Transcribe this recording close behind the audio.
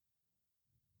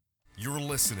You're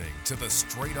listening to the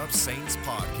Straight Up Saints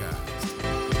podcast.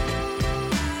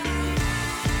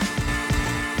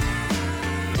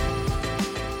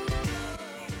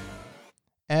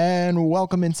 And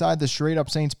welcome inside the Straight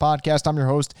Up Saints podcast. I'm your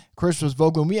host, Chris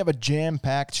Vogel, and we have a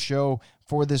jam-packed show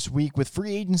for this week with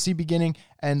free agency beginning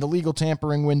and the legal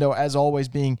tampering window, as always,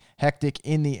 being hectic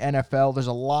in the NFL. There's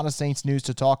a lot of Saints news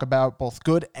to talk about, both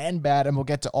good and bad, and we'll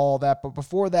get to all that. But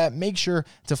before that, make sure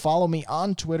to follow me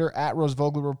on Twitter at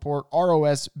Rosvoglu Report,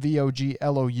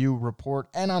 ROSVOGLOU Report,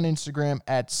 and on Instagram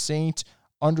at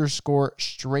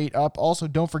Saint_straight up. Also,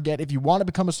 don't forget, if you want to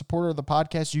become a supporter of the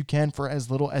podcast, you can for as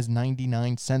little as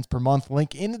 99 cents per month.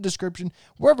 Link in the description,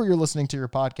 wherever you're listening to your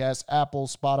podcast, Apple,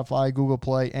 Spotify, Google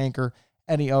Play, Anchor,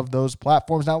 any of those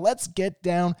platforms. Now, let's get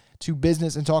down to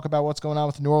business and talk about what's going on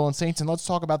with the New Orleans Saints, and let's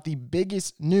talk about the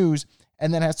biggest news,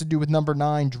 and that has to do with number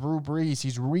 9, Drew Brees.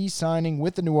 He's re-signing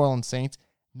with the New Orleans Saints.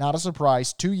 Not a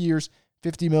surprise. 2 years,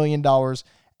 $50 million.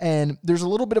 And there's a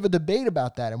little bit of a debate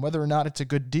about that and whether or not it's a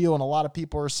good deal. And a lot of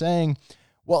people are saying,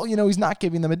 well, he's not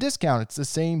giving them a discount. It's the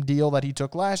same deal that he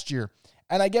took last year.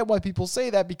 And I get why people say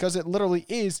that, because it literally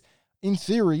is, in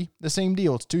theory, the same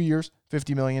deal. It's 2 years,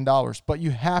 $50 million. But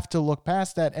you have to look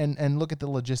past that and look at the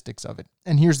logistics of it.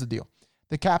 And here's the deal.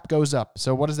 The cap goes up.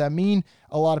 So what does that mean?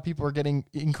 A lot of people are getting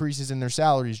increases in their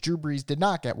salaries. Drew Brees did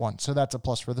not get one, so that's a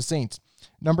plus for the Saints.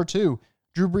 Number 2,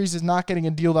 Drew Brees is not getting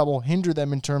a deal that will hinder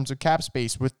them in terms of cap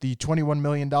space with the $21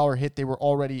 million hit they were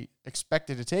already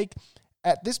expected to take.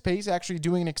 At this pace, actually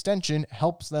doing an extension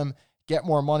helps them get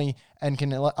more money and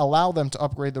can allow them to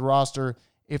upgrade the roster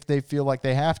if they feel like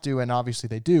they have to, and obviously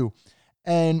they do.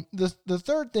 And the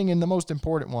third thing, and the most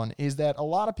important one, is that a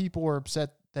lot of people are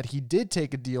upset that he did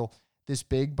take a deal this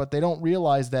big, but they don't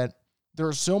realize that there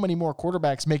are so many more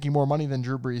quarterbacks making more money than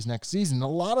Drew Brees next season. A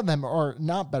lot of them are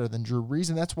not better than Drew Brees,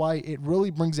 and that's why it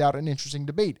really brings out an interesting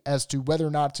debate as to whether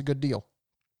or not it's a good deal.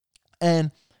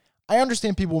 And I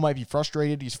understand people might be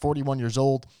frustrated. He's 41 years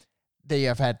old. They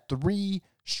have had 3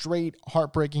 straight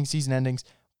heartbreaking season endings,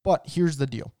 but here's the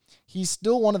deal. He's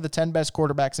still one of the 10 best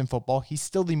quarterbacks in football. He's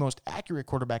still the most accurate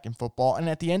quarterback in football. And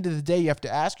at the end of the day, you have to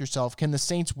ask yourself, can the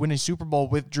Saints win a Super Bowl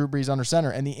with Drew Brees under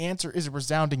center? And the answer is a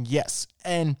resounding yes.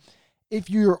 And if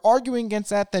you're arguing against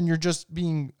that, then you're just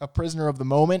being a prisoner of the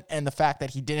moment and the fact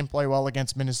that he didn't play well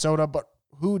against Minnesota. But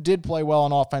who did play well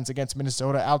on offense against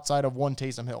Minnesota outside of one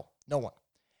Taysom Hill? No one.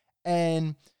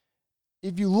 And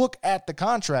if you look at the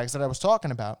contracts that I was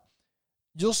talking about,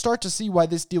 you'll start to see why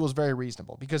this deal is very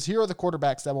reasonable, because here are the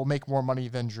quarterbacks that will make more money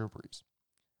than Drew Brees: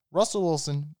 Russell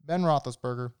Wilson, Ben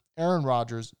Roethlisberger, Aaron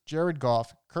Rodgers, Jared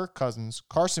Goff, Kirk Cousins,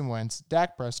 Carson Wentz,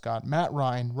 Dak Prescott, Matt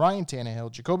Ryan, Ryan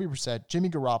Tannehill, Jacoby Brissett, Jimmy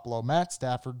Garoppolo, Matt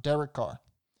Stafford, Derek Carr.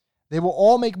 They will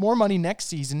all make more money next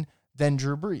season than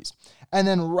Drew Brees. And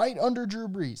then right under Drew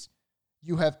Brees,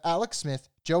 you have Alex Smith,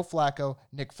 Joe Flacco,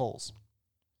 Nick Foles,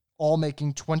 all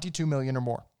making $22 million or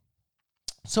more.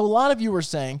 So a lot of you are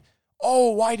saying,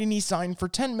 oh, why didn't he sign for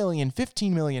 $10 million,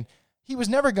 $15 million? He was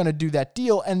never going to do that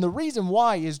deal. And the reason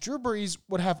why is Drew Brees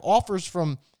would have offers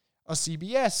from a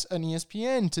CBS, an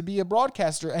ESPN, to be a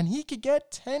broadcaster, and he could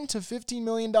get $10 to $15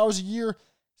 million a year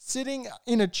sitting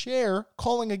in a chair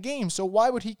calling a game. So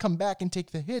why would he come back and take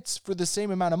the hits for the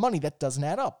same amount of money? That doesn't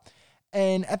add up.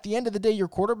 And at the end of the day, your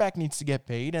quarterback needs to get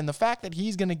paid. And the fact that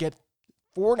he's going to get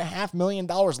 $4.5 million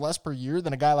less per year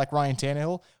than a guy like Ryan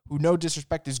Tannehill, who, no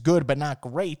disrespect, is good but not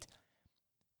great,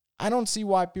 I don't see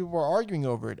why people are arguing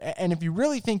over it. And if you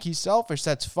really think he's selfish,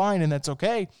 that's fine and that's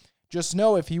okay. Just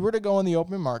know if he were to go on the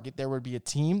open market, there would be a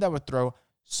team that would throw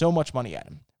so much money at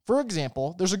him. For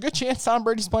example, there's a good chance Tom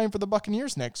Brady's playing for the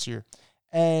Buccaneers next year.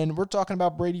 And we're talking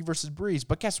about Brady versus Brees.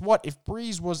 But guess what? If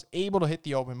Brees was able to hit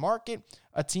the open market,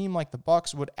 a team like the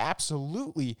Bucs would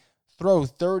absolutely throw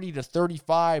 30 to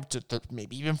 35 to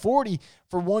maybe even 40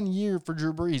 for 1 year for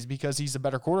Drew Brees, because he's a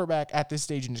better quarterback at this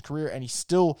stage in his career, and he's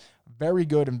still very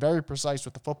good and very precise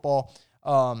with the football.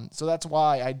 So that's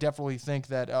why I definitely think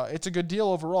that it's a good deal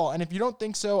overall. And if you don't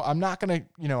think so, I'm not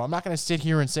gonna sit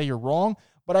here and say you're wrong,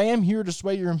 but I am here to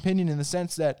sway your opinion in the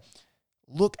sense that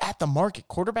look at the market.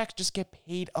 Quarterbacks just get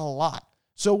paid a lot.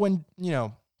 So when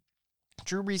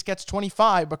Drew Brees gets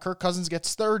 25, but Kirk Cousins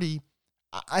gets 30.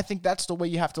 I think that's the way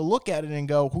you have to look at it and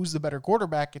go, who's the better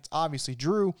quarterback? It's obviously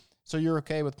Drew, so you're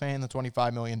okay with paying the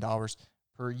 $25 million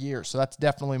per year. So that's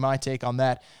definitely my take on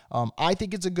that. I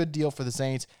think it's a good deal for the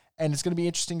Saints, and it's going to be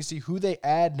interesting to see who they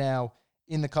add now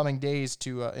in the coming days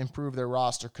to improve their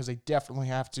roster, because they definitely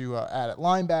have to add at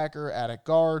linebacker, add at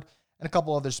guard, and a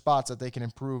couple other spots that they can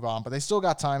improve on. But they still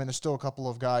got time, and there's still a couple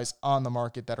of guys on the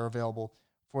market that are available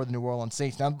for the New Orleans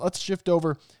Saints. Now let's shift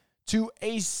over to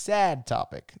a sad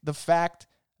topic, the fact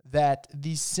that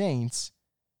the Saints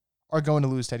are going to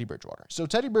lose Teddy Bridgewater. So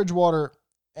Teddy Bridgewater,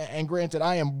 and granted,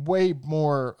 I am way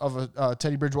more of a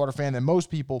Teddy Bridgewater fan than most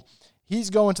people, he's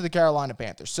going to the Carolina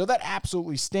Panthers. So that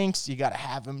absolutely stinks. You got to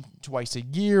have him twice a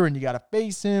year, and you got to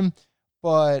face him.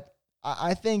 But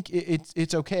I think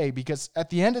it's okay, because at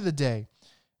the end of the day,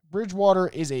 Bridgewater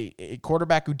is a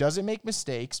quarterback who doesn't make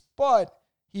mistakes, but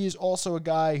he is also a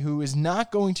guy who is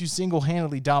not going to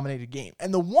single-handedly dominate a game.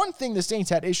 And the one thing the Saints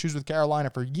had issues with Carolina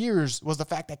for years was the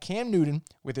fact that Cam Newton,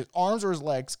 with his arms or his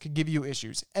legs, could give you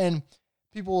issues. And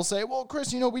people will say, well,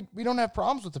 Chris, we don't have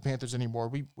problems with the Panthers anymore.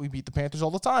 We beat the Panthers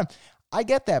all the time. I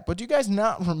get that, but do you guys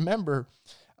not remember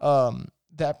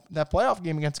that playoff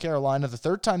game against Carolina, the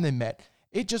third time they met?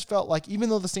 It just felt like even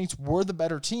though the Saints were the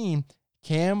better team,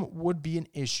 Cam would be an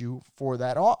issue for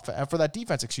that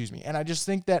defense, And I just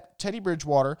think that Teddy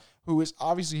Bridgewater, who is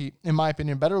obviously, in my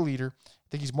opinion, a better leader, I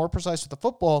think he's more precise with the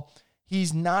football,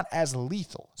 he's not as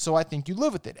lethal. So I think you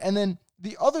live with it. And then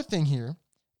the other thing here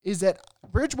is that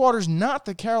Bridgewater's not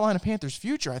the Carolina Panthers'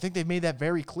 future. I think they've made that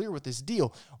very clear with this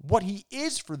deal. What he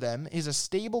is for them is a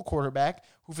stable quarterback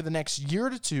who for the next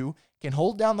year to two can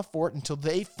hold down the fort until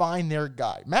they find their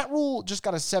guy. Matt Rule just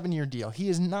got a 7-year deal. He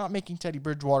is not making Teddy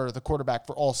Bridgewater the quarterback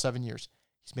for all 7 years.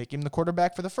 He's making him the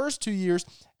quarterback for the first 2 years,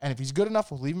 and if he's good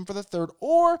enough, we'll leave him for the third.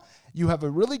 Or you have a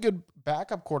really good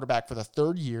backup quarterback for the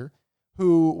third year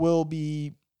who will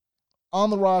be on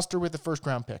the roster with the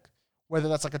first-round pick, whether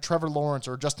that's like a Trevor Lawrence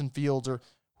or Justin Fields or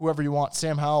whoever you want,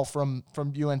 Sam Howell from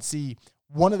UNC,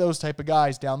 one of those type of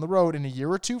guys down the road in a year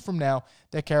or two from now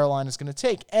that Carolina's going to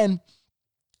take. And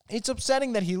it's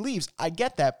upsetting that he leaves. I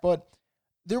get that, but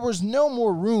there was no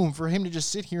more room for him to just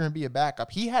sit here and be a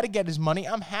backup. He had to get his money.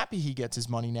 I'm happy he gets his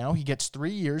money now. He gets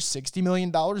 3 years, $60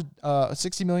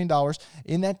 million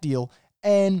in that deal.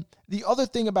 And the other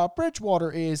thing about Bridgewater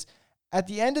is, at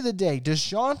the end of the day, does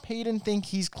Sean Payton think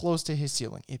he's close to his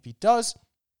ceiling? If he does,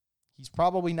 he's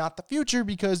probably not the future,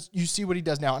 because you see what he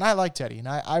does now. And I like Teddy, and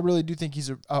I really do think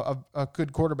he's a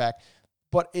good quarterback.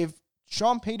 But if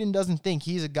Sean Payton doesn't think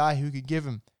he's a guy who could give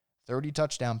him 30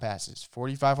 touchdown passes,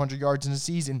 4,500 yards in a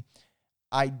season,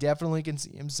 I definitely can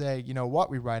see him say, you know what,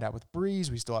 we ride out with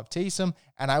Breeze, we still have Taysom,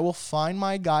 and I will find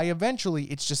my guy eventually.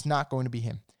 It's just not going to be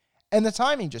him. And the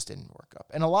timing just didn't work up.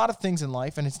 And a lot of things in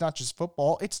life, and it's not just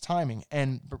football, it's timing.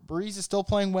 And Breeze is still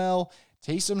playing well.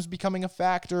 Taysom's becoming a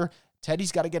factor.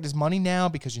 Teddy's got to get his money now,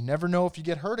 because you never know if you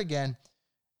get hurt again.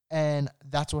 And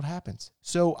that's what happens.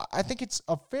 So I think it's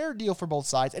a fair deal for both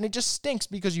sides. And it just stinks,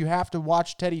 because you have to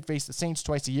watch Teddy face the Saints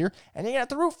twice a year, and you have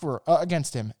to root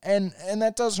against him. And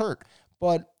that does hurt.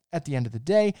 But at the end of the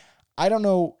day, I don't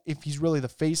know if he's really the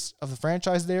face of the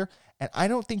franchise there. And I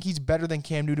don't think he's better than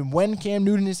Cam Newton. When Cam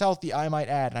Newton is healthy, I might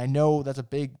add. And I know that's a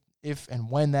big if and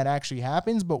when that actually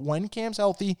happens. But when Cam's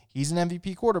healthy, he's an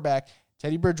MVP quarterback.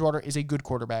 Teddy Bridgewater is a good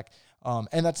quarterback.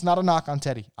 And that's not a knock on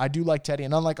Teddy. I do like Teddy.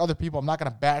 And unlike other people, I'm not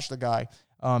going to bash the guy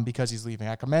because he's leaving.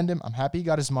 I commend him. I'm happy he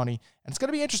got his money. And it's going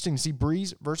to be interesting to see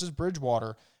Breeze versus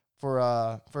Bridgewater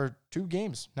for 2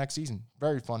 games next season.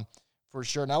 Very fun for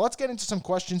sure. Now let's get into some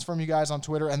questions from you guys on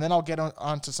Twitter. And then I'll get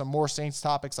on to some more Saints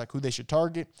topics, like who they should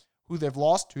target, who they've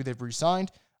lost, who they've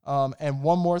re-signed, and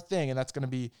one more thing, and that's going to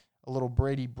be a little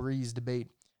Brady Breeze debate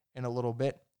in a little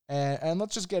bit. And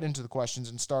let's just get into the questions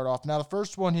and start off. Now, the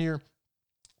first one here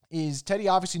is, Teddy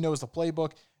obviously knows the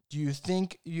playbook. Do you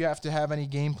think you have to have any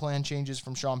game plan changes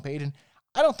from Sean Payton?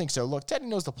 I don't think so. Look, Teddy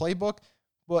knows the playbook,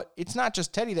 but it's not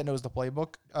just Teddy that knows the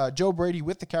playbook. Joe Brady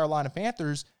with the Carolina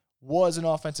Panthers was an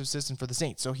offensive assistant for the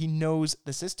Saints, so he knows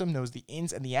the system, knows the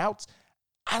ins and the outs.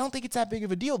 I don't think it's that big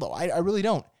of a deal, though. I really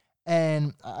don't.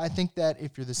 And I think that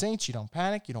if you're the Saints, you don't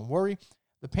panic, you don't worry.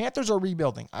 The Panthers are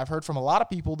rebuilding. I've heard from a lot of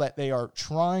people that they are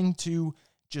trying to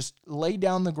just lay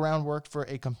down the groundwork for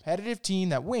a competitive team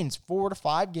that wins 4 to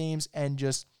 5 games, and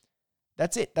just,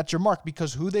 that's it. That's your mark,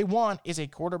 because who they want is a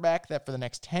quarterback that for the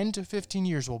next 10 to 15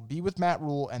 years will be with Matt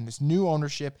Rule and this new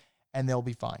ownership, and they'll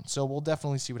be fine. So we'll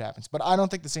definitely see what happens. But I don't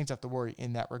think the Saints have to worry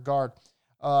in that regard.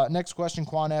 Next question,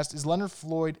 Quan asked, is Leonard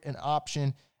Floyd an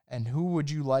option? And who would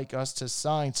you like us to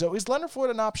sign? So is Leonard Floyd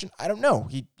an option? I don't know.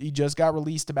 He just got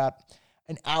released about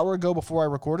an hour ago before I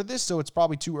recorded this, so it's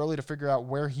probably too early to figure out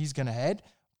where he's going to head.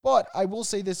 But I will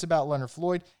say this about Leonard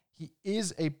Floyd. He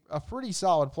is a pretty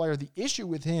solid player. The issue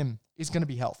with him is going to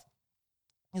be health.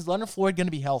 Is Leonard Floyd going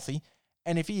to be healthy?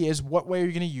 And if he is, what way are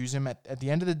you going to use him? At the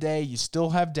end of the day, you still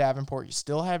have Davenport. You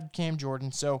still have Cam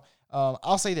Jordan. So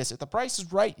I'll say this. If the price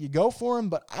is right, you go for him,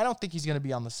 but I don't think he's going to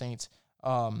be on the Saints.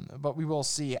 But we will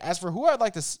see. As for who I'd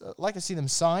like to see them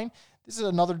sign, this is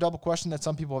another double question that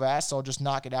some people have asked, so I'll just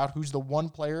knock it out. Who's the one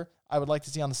player I would like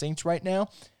to see on the Saints right now?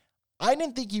 I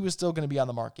didn't think he was still going to be on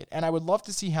the market, and I would love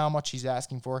to see how much he's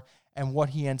asking for and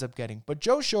what he ends up getting. But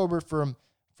Joe Schobert from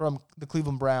the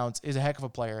Cleveland Browns is a heck of a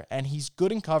player, and he's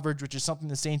good in coverage, which is something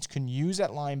the Saints can use at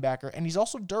linebacker, and he's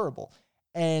also durable.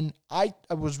 And I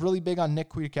was really big on Nick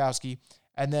Kwiatkowski,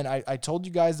 and then I told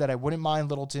you guys that I wouldn't mind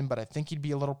Littleton, but I think he'd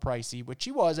be a little pricey, which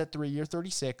he was at 3-year,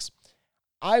 $36.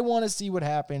 I want to see what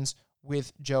happens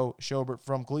with Joe Schobert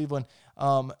from Cleveland.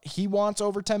 He wants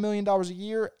over $10 million a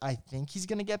year. I think he's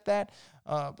going to get that.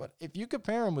 But if you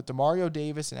compare him with Demario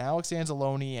Davis and Alex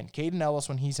Anzalone and Caden Ellis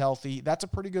when he's healthy, that's a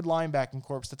pretty good linebacking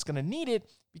corps that's going to need it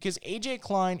because A.J.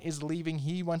 Klein is leaving.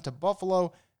 He went to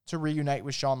Buffalo to reunite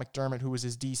with Sean McDermott, who was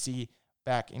his DC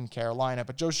back in Carolina.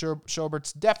 But Joe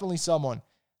Schobert's definitely someone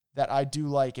that I do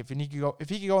like. If he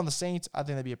could go on the Saints, I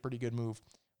think that'd be a pretty good move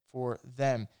for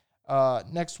them.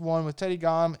 Next one with Teddy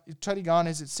Gahn,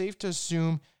 is it safe to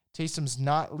assume Taysom's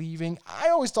not leaving? I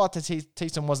always thought that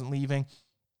Taysom wasn't leaving.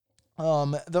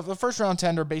 The first round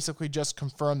tender basically just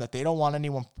confirmed that they don't want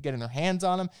anyone getting their hands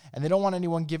on him, and they don't want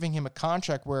anyone giving him a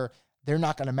contract where they're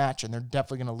not going to match and they're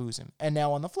definitely going to lose him. And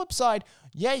now on the flip side,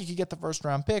 yeah, you could get the first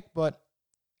round pick, but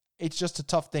it's just a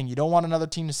tough thing. You don't want another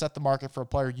team to set the market for a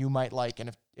player you might like.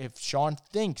 And if Sean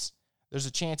thinks there's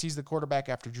a chance he's the quarterback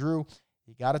after Drew,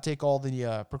 you got to take all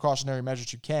the precautionary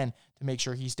measures you can to make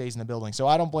sure he stays in the building. So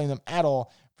I don't blame them at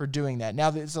all for doing that. Now,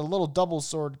 it's a little double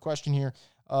sword question here.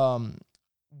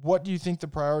 What do you think the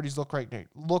priorities look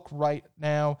right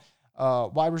now?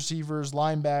 Wide receivers,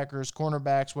 linebackers,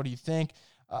 cornerbacks, what do you think?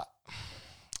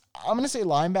 I'm going to say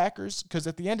linebackers because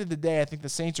at the end of the day, I think the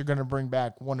Saints are going to bring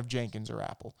back one of Jenkins or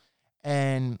Apple.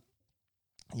 And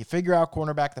you figure out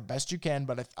cornerback the best you can,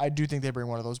 but I do think they bring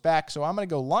one of those back. So I'm going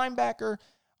to go linebacker.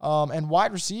 And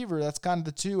wide receiver, that's kind of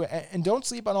the two. And don't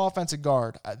sleep on offensive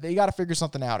guard. They got to figure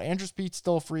something out. Andrus Pete's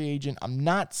still a free agent. I'm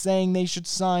not saying they should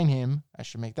sign him. I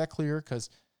should make that clear because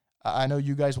I know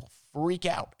you guys will freak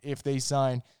out if they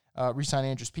re-sign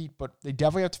Andrus Pete, but they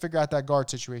definitely have to figure out that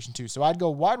guard situation too. So I'd go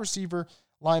wide receiver,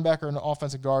 linebacker, and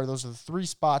offensive guard. Those are the three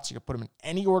spots. You can put them in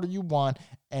any order you want,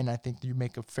 and I think you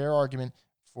make a fair argument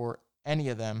for any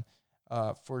of them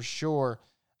for sure.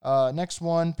 Next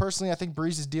one, personally, I think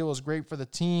Breeze's deal is great for the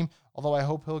team, although I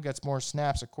hope Hill gets more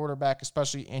snaps at quarterback,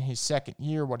 especially in his second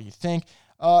year. What do you think?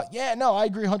 I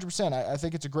agree 100%. I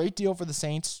think it's a great deal for the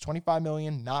Saints. $25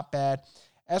 million, not bad.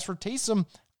 As for Taysom,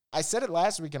 I said it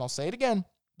last week, and I'll say it again.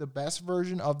 The best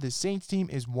version of the Saints team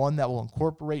is one that will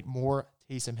incorporate more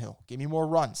Taysom Hill. Give me more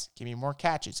runs. Give me more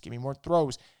catches. Give me more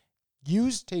throws.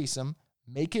 Use Taysom.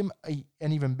 Make him an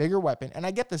even bigger weapon. And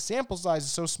I get the sample size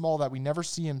is so small that we never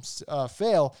see him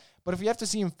fail. But if you have to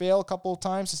see him fail a couple of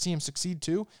times to see him succeed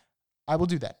too, I will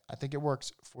do that. I think it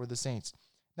works for the Saints.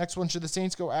 Next one, should the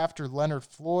Saints go after Leonard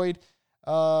Floyd?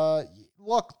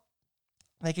 Look,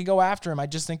 they can go after him. I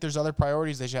just think there's other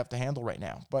priorities they should have to handle right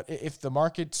now. But if the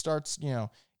market starts,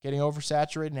 getting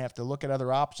oversaturated and they have to look at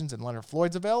other options and Leonard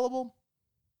Floyd's available,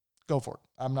 go for it.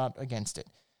 I'm not against it.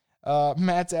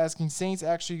 Matt's asking, Saints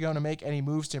actually going to make any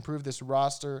moves to improve this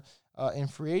roster in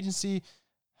free agency?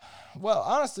 Well,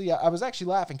 honestly, I was actually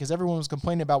laughing because everyone was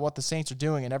complaining about what the Saints are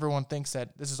doing, and everyone thinks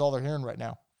that this is all they're hearing right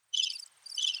now.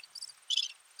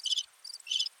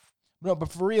 No,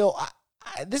 but for real,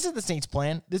 this is the Saints'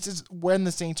 plan. This is when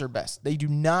the Saints are best. They do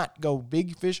not go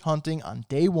big fish hunting on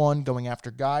day one, going after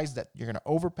guys that you're going to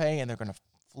overpay and they're going to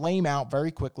flame out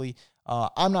very quickly.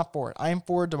 I'm not for it. I am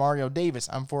for Demario Davis.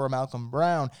 I'm for Malcolm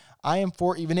Brown. I am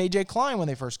for even A.J. Klein when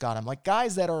they first got him. Like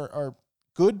guys that are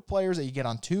good players that you get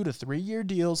on 2 to 3 year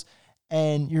deals,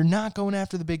 and you're not going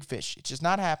after the big fish. It's just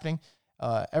not happening.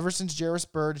 Ever since Jarvis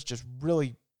Bird, it's just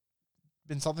really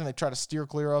been something they try to steer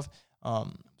clear of.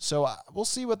 So we'll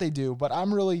see what they do, but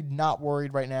I'm really not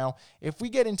worried right now. If we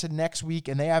get into next week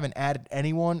and they haven't added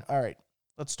anyone, all right,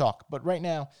 let's talk. But right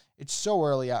now, it's so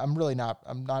early. I'm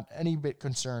not any bit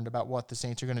concerned about what the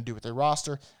Saints are going to do with their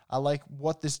roster. I like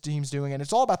what this team's doing, and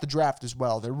it's all about the draft as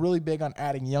well. They're really big on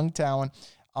adding young talent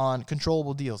on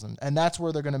controllable deals, and that's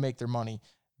where they're going to make their money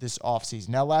this offseason.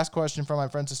 Now, last question from my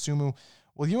friend Susumu.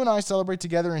 Will you and I celebrate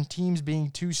together in teams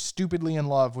being too stupidly in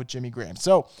love with Jimmy Graham?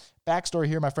 So, backstory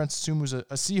here, my friend Susumu's a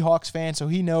Seahawks fan, so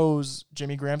he knows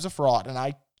Jimmy Graham's a fraud, and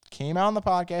I came out on the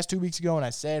podcast 2 weeks ago and I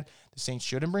said the Saints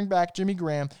shouldn't bring back Jimmy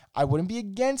Graham. I wouldn't be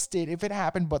against it if it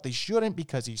happened, but they shouldn't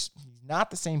because he's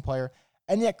not the same player.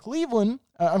 And yet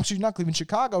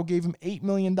Chicago gave him $8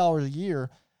 million a year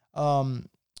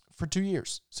for 2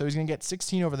 years. So he's going to get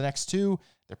 16 over the next 2.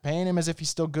 They're paying him as if he's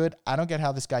still good. I don't get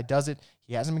how this guy does it.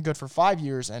 He hasn't been good for 5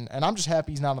 years, and I'm just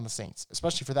happy he's not on the Saints,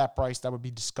 especially for that price. That would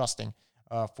be disgusting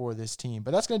for this team.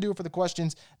 But that's going to do it for the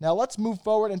questions. Now let's move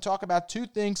forward and talk about 2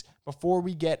 things before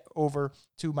we get over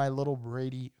to my little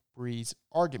Brady Breeze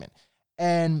argument.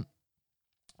 And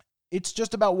it's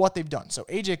just about what they've done. So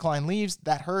AJ Klein leaves,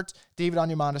 that hurts. David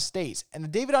Onyemata stays. And the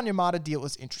David Onyemata deal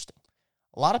is interesting.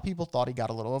 A lot of people thought he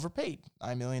got a little overpaid,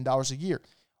 $9 million a year.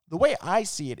 The way I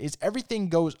see it is everything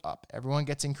goes up. Everyone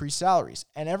gets increased salaries.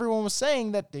 And everyone was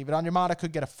saying that David Onyemata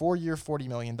could get a 4-year, $40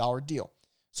 million deal.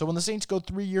 So when the Saints go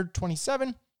 3-year,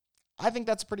 27, I think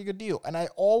that's a pretty good deal. And I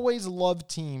always love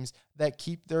teams that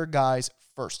keep their guys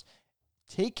first.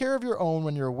 Take care of your own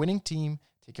when you're a winning team.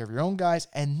 Take care of your own guys.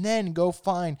 And then go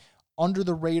find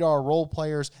under-the-radar role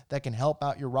players that can help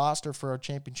out your roster for a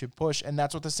championship push. And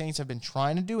that's what the Saints have been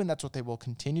trying to do, and that's what they will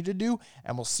continue to do.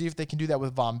 And we'll see if they can do that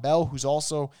with Von Bell, who's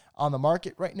also on the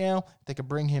market right now. If they could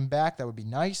bring him back, that would be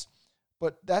nice.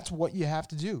 But that's what you have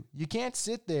to do. You can't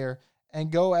sit there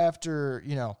and go after,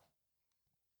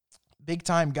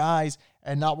 big-time guys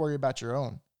and not worry about your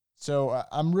own. So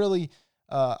I'm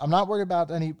not worried about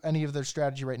any of their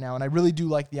strategy right now, and I really do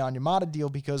like the Onyemata deal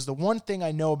because the one thing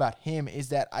I know about him is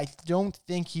that I don't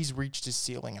think he's reached his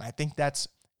ceiling, and I think that's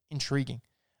intriguing.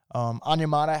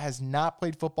 Onyemata has not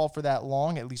played football for that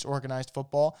long, at least organized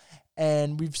football,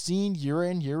 and we've seen year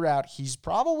in, year out, he's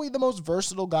probably the most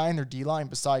versatile guy in their D-line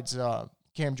besides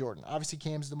Cam Jordan. Obviously,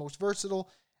 Cam's the most versatile,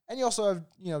 and you also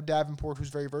have Davenport, who's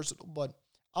very versatile, but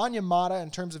Onyemata,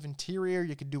 in terms of interior,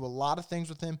 you could do a lot of things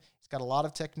with him. He's got a lot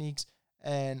of techniques.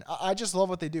 And I just love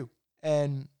what they do.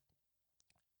 And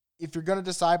if you're going to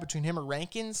decide between him or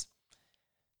Rankins,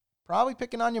 probably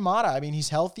picking Onyemata. I mean, he's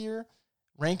healthier.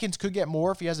 Rankins could get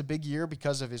more if he has a big year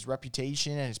because of his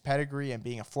reputation and his pedigree and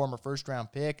being a former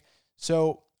first-round pick.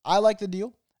 So I like the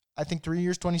deal. I think 3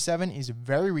 years, 27 is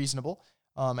very reasonable.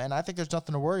 And I think there's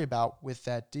nothing to worry about with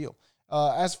that deal.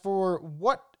 As for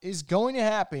what is going to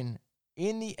happen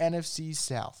in the NFC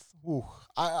South,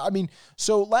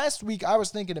 so last week I was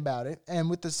thinking about it,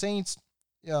 and with the Saints,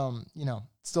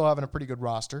 still having a pretty good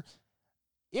roster,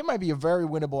 it might be a very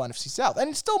winnable NFC South,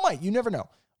 and it still might. You never know.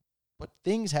 But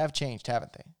things have changed,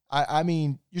 haven't they? I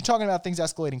mean, you're talking about things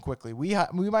escalating quickly. We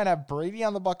might have Brady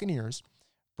on the Buccaneers,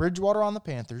 Bridgewater on the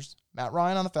Panthers, Matt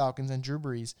Ryan on the Falcons, and Drew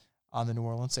Brees on the New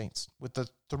Orleans Saints, with the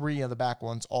 3 of the back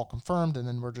ones all confirmed, and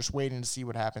then we're just waiting to see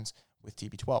what happens with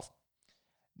TB12.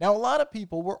 Now, a lot of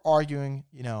people were arguing,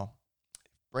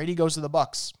 Brady goes to the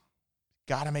Bucs,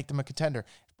 got to make them a contender.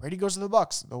 If Brady goes to the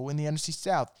Bucs, they'll win the NFC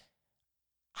South.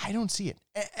 I don't see it.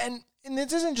 And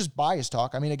this isn't just bias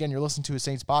talk. I mean, again, you're listening to a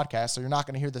Saints podcast, so you're not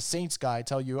going to hear the Saints guy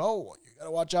tell you, oh, you got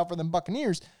to watch out for them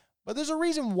Buccaneers. But there's a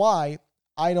reason why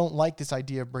I don't like this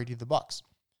idea of Brady to the Bucs.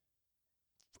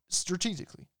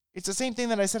 Strategically. It's the same thing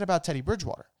that I said about Teddy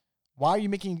Bridgewater. Why are you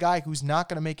making a guy who's not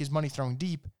going to make his money throwing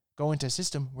deep go into a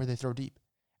system where they throw deep?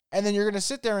 And then you're going to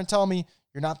sit there and tell me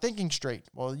you're not thinking straight.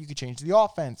 Well, you could change the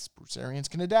offense. Bruce Arians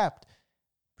can adapt.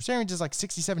 Bruce Arians is like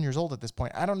 67 years old at this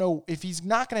point. I don't know if he's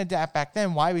not going to adapt back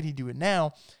then. Why would he do it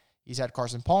now? He's had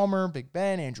Carson Palmer, Big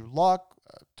Ben, Andrew Luck,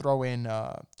 throw in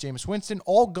Jameis Winston,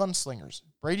 all gunslingers.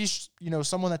 Brady's,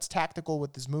 someone that's tactical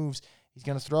with his moves. He's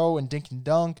going to throw and dink and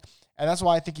dunk. And that's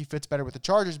why I think he fits better with the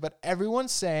Chargers. But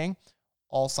everyone's saying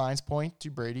all signs point to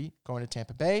Brady going to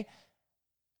Tampa Bay.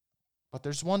 But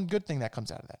there's one good thing that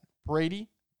comes out of that. Brady,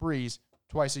 Brees,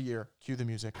 twice a year. Cue the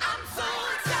music. I'm so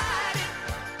excited,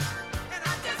 and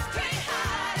I just can't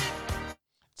hide it.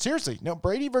 Seriously, no,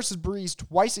 Brady versus Brees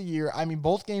twice a year. I mean,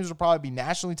 both games will probably be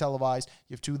nationally televised.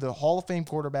 You have 2 of the Hall of Fame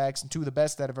quarterbacks and 2 of the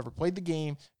best that have ever played the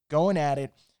game going at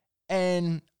it.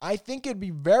 And I think it'd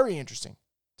be very interesting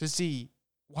to see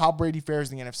how Brady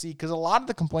fares in the NFC, because a lot of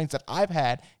the complaints that I've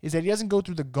had is that he doesn't go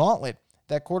through the gauntlet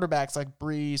that quarterbacks like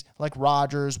Brees, like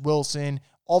Rodgers, Wilson,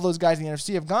 all those guys in the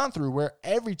NFC have gone through, where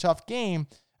every game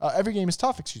is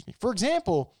tough, For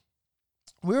example,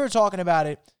 we were talking about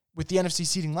it with the NFC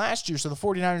seeding last year, so the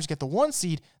 49ers get the 1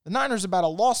 seed. The Niners about a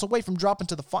loss away from dropping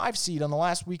to the 5 seed on the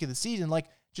last week of the season. Like,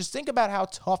 just think about how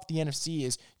tough the NFC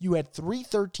is. You had 3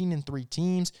 13-3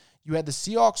 teams. You had the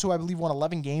Seahawks, who I believe won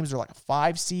 11 games. They're like a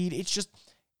 5 seed.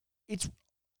 It's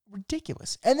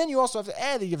ridiculous. And then you also have to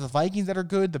add that you have the Vikings that are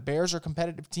good. The Bears are a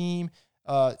competitive team.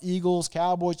 Eagles,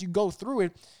 Cowboys. You go through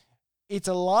it. It's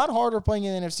a lot harder playing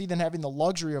in the NFC than having the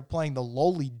luxury of playing the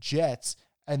lowly Jets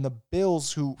and the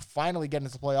Bills, who finally get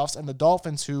into the playoffs, and the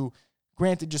Dolphins, who,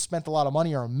 granted, just spent a lot of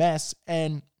money, are a mess.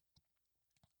 And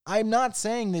I'm not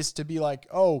saying this to be like,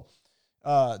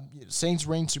 Saints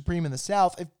reign supreme in the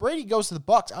South. If Brady goes to the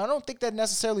Bucs, I don't think that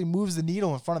necessarily moves the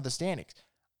needle in front of the standings.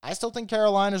 I still think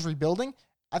Carolina's rebuilding.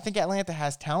 I think Atlanta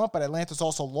has talent, but Atlanta's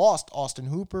also lost Austin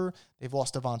Hooper. They've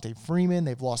lost Devontae Freeman.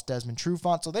 They've lost Desmond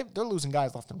Trufant. So they're losing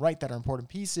guys left and right that are important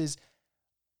pieces.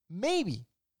 Maybe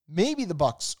the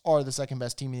Bucs are the second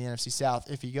best team in the NFC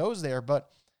South if he goes there, but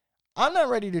I'm not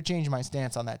ready to change my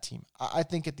stance on that team. I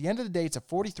think at the end of the day, it's a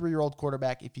 43-year-old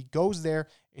quarterback. If he goes there,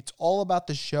 it's all about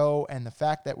the show and the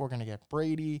fact that we're going to get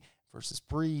Brady versus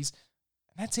Breeze.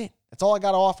 And that's it. That's all I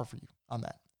got to offer for you on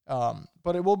that.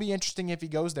 But it will be interesting if he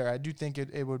goes there. I do think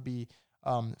it would be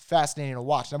fascinating to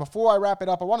watch. Now, before I wrap it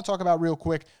up, I want to talk about real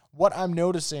quick what I'm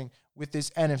noticing with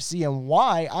this NFC and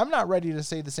why I'm not ready to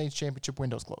say the Saints championship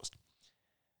window's closed.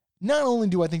 Not only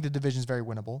do I think the division is very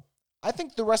winnable, I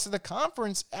think the rest of the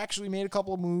conference actually made a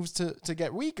couple of moves to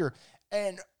get weaker,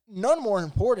 and none more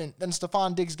important than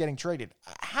Stephon Diggs getting traded.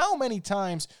 How many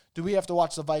times do we have to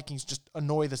watch the Vikings just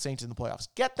annoy the Saints in the playoffs?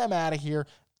 Get them out of here.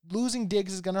 Losing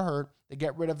Diggs is going to hurt. They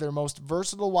get rid of their most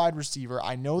versatile wide receiver.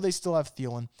 I know they still have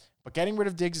Thielen, but getting rid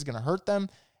of Diggs is going to hurt them.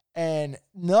 And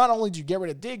not only do you get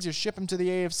rid of Diggs, you ship him to the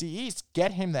AFC East.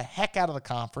 Get him the heck out of the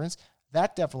conference.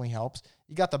 That definitely helps.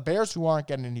 You got the Bears who aren't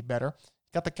getting any better.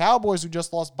 You got the Cowboys who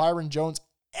just lost Byron Jones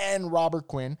and Robert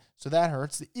Quinn, so that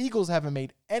hurts. The Eagles haven't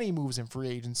made any moves in free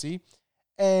agency.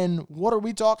 And what are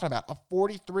we talking about? A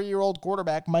 43-year-old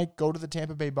quarterback might go to the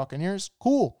Tampa Bay Buccaneers.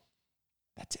 Cool.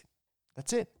 That's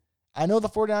it. I know the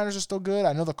 49ers are still good.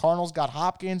 I know the Cardinals got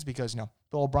Hopkins because, Bill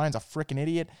O'Brien's a freaking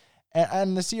idiot.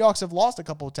 And the Seahawks have lost a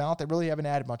couple of talent. They really haven't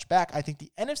added much back. I think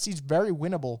the NFC is very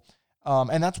winnable.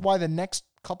 And that's why the next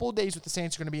couple of days with the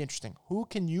Saints are going to be interesting. Who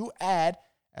can you add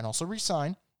and also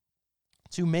re-sign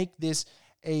to make this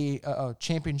a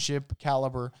championship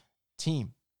caliber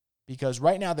team? Because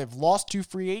right now they've lost 2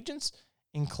 free agents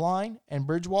in Klein and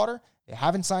Bridgewater. They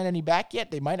haven't signed any back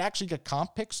yet. They might actually get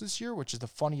comp picks this year, which is the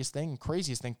funniest thing and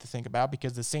craziest thing to think about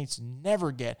because the Saints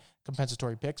never get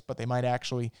compensatory picks, but they might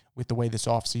actually with the way this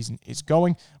offseason is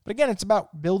going. But again, it's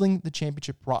about building the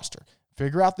championship roster.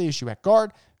 Figure out the issue at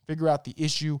guard, figure out the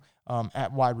issue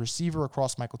at wide receiver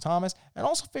across Michael Thomas, and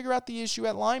also figure out the issue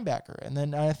at linebacker. And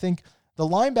then I think the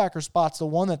linebacker spot's the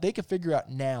one that they can figure out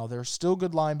now. There are still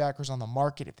good linebackers on the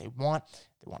market if they want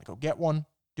to go get one,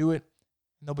 do it,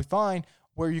 and they'll be fine.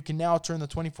 Where you can now turn the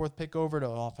 24th pick over to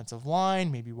offensive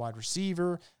line, maybe wide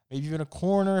receiver, maybe even a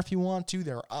corner if you want to.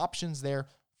 There are options there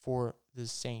for the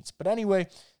Saints. But anyway,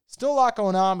 still a lot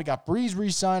going on. We got Breeze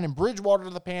re-signing, Bridgewater to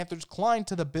the Panthers, Klein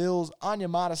to the Bills,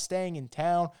 Onyemata staying in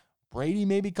town, Brady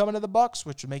maybe coming to the Bucs,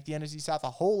 which would make the NFC South a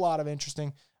whole lot of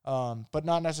interesting, but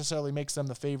not necessarily makes them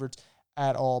the favorites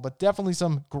at all. But definitely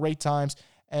some great times.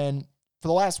 And for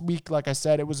the last week, like I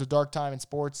said, it was a dark time in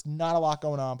sports. Not a lot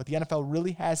going on, but the NFL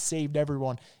really has saved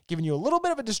everyone, giving you a little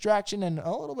bit of a distraction and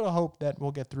a little bit of hope that we'll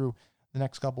get through the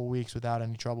next couple of weeks without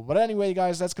any trouble. But anyway,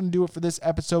 guys, that's going to do it for this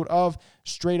episode of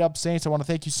Straight Up Saints. I want to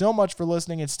thank you so much for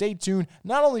listening, and stay tuned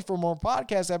not only for more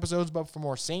podcast episodes, but for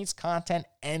more Saints content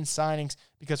and signings,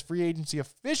 because free agency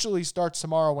officially starts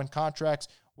tomorrow when contracts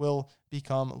will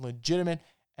become legitimate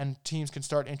and teams can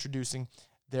start introducing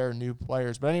their new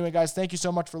players. But anyway, guys, thank you so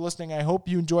much for listening. I hope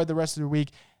you enjoyed the rest of the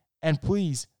week, and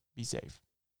please be safe.